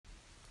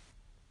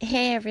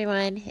Hey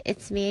everyone,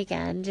 it's me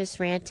again, just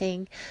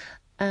ranting.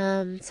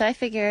 So I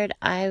figured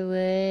I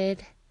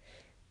would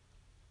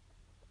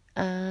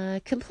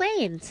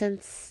complain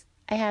since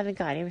I haven't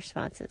got any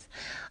responses.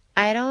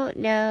 I don't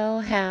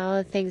know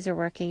how things are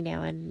working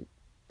now in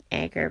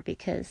Anchor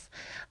because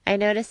I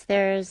noticed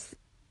there's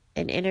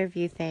an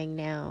interview thing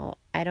now.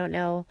 I don't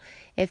know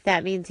if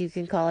that means you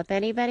can call up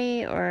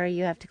anybody or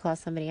you have to call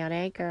somebody on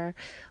Anchor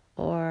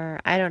or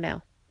I don't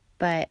know.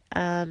 But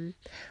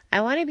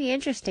I want to be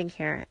interesting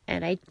here,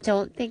 and I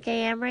don't think I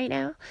am right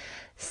now.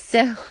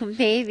 So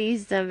maybe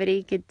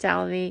somebody could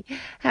tell me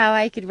how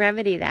I could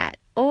remedy that.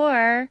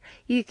 Or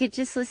you could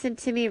just listen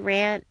to me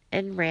rant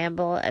and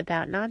ramble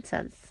about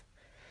nonsense.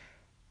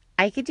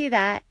 I could do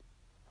that,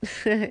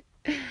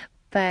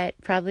 but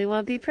probably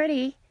won't be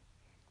pretty.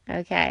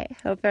 Okay,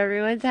 hope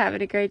everyone's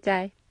having a great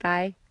day.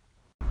 Bye.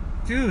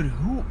 Dude,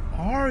 who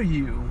are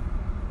you?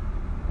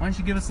 Why don't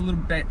you give us a little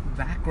bit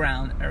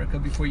background, Erica,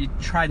 before you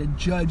try to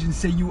judge and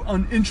say you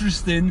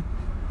uninteresting?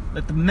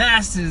 Let the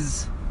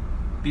masses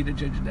be the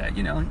judge of that.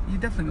 You're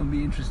definitely gonna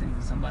be interesting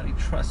to somebody.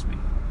 Trust me.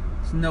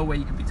 There's no way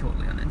you can be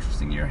totally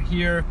uninteresting. You're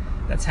here.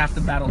 That's half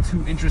the battle.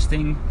 Too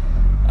interesting.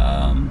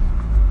 Um,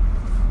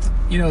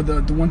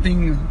 the one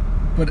thing.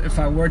 But if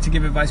I were to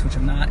give advice, which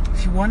I'm not,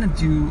 if you want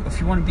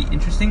to be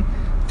interesting,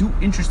 do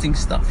interesting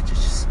stuff.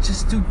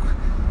 Just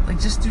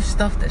do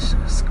stuff that's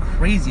just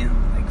crazy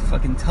and like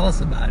fucking tell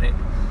us about it.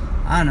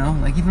 I don't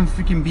know, like even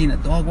freaking being a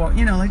dog walk,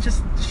 like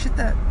just shit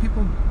that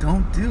people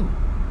don't do.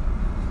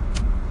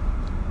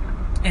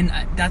 And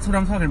that's what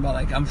I'm talking about.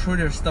 Like I'm sure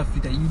there's stuff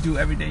that you do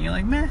every day and you're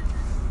like, meh.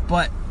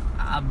 But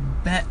I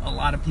bet a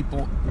lot of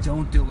people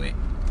don't do it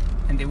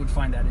and they would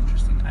find that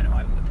interesting. I know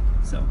I would.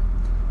 So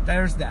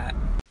there's that.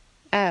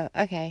 Oh,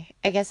 okay.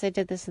 I guess I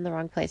did this in the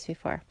wrong place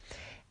before.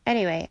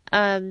 Anyway,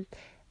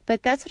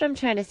 but that's what I'm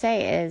trying to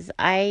say is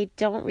I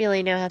don't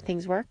really know how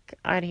things work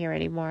on here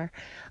anymore.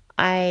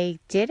 I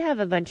did have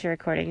a bunch of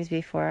recordings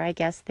before. I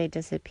guess they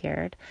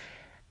disappeared.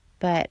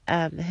 But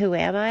who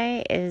am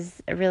I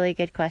is a really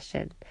good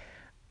question.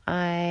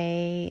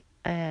 I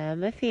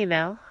am a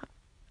female.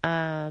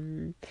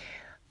 Um,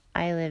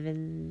 I live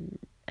in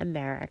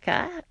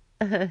America.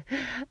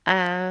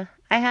 I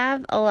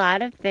have a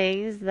lot of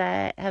things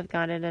that have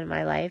gone into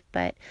my life,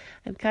 but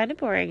I'm kind of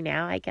boring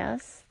now, I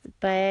guess.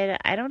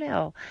 But I don't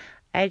know.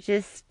 I'm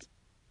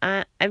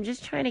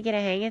just trying to get a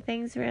hang of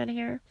things around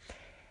here.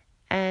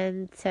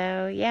 And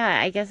so, yeah,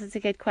 I guess it's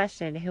a good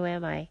question. Who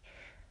am I?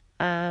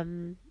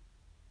 Um,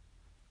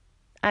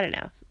 I don't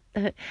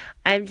know.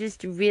 I'm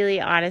just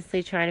really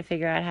honestly trying to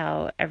figure out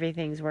how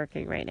everything's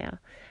working right now.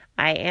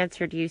 I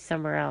answered you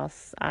somewhere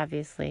else,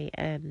 obviously,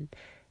 and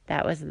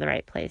that wasn't the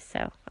right place,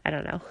 so I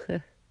don't know.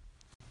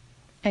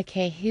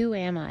 Okay, who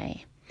am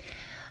I?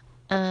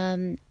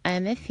 I'm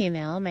a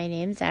female. My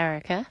name's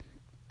Erica.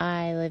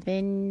 I live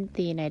in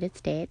the United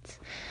States.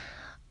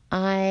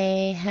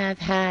 I have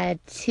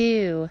had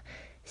two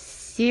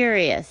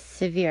serious,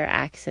 severe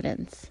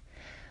accidents.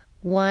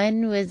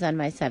 One was on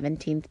my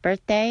 17th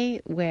birthday,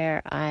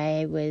 where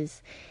I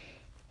was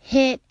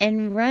hit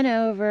and run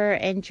over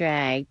and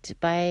dragged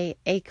by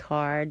a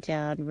car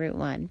down Route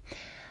 1.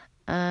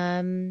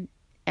 Um,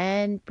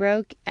 and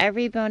broke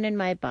every bone in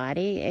my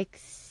body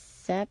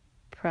except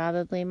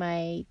probably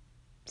my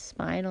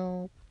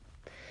spinal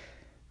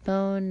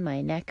bone,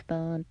 my neck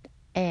bone.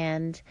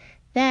 And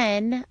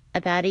then,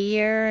 about a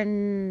year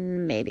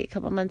and maybe a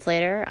couple months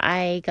later,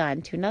 I got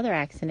into another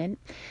accident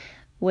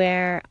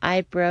where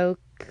I broke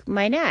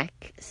my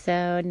neck.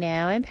 So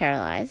now I'm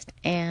paralyzed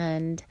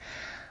and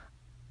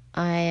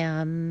I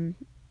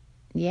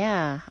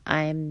yeah,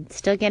 I'm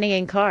still getting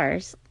in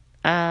cars.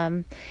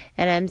 And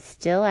I'm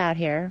still out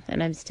here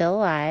and I'm still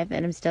alive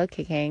and I'm still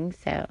kicking.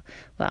 So,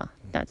 well,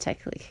 not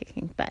technically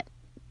kicking, but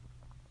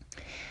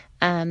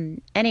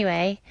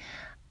anyway,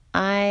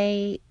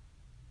 I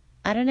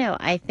I don't know.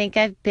 I think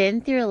I've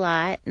been through a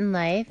lot in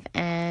life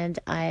and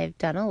I've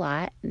done a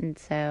lot, and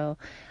so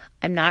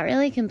I'm not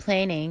really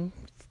complaining,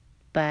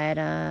 but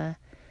a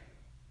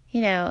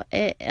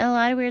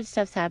lot of weird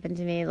stuff's happened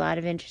to me, a lot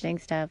of interesting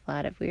stuff, a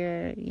lot of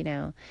weird,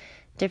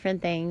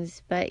 different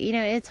things. But,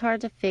 it's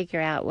hard to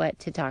figure out what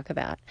to talk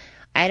about.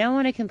 I don't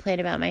want to complain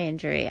about my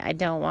injury. I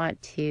don't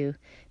want to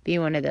be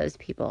one of those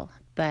people.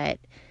 But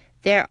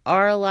there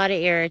are a lot of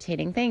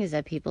irritating things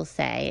that people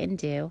say and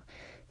do.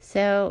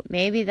 So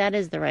maybe that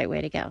is the right way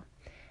to go.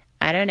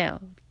 I don't know.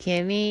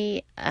 Give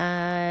me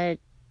an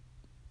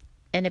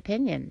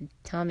opinion.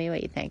 Tell me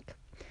what you think.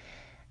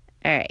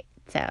 All right.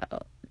 So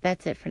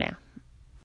that's it for now.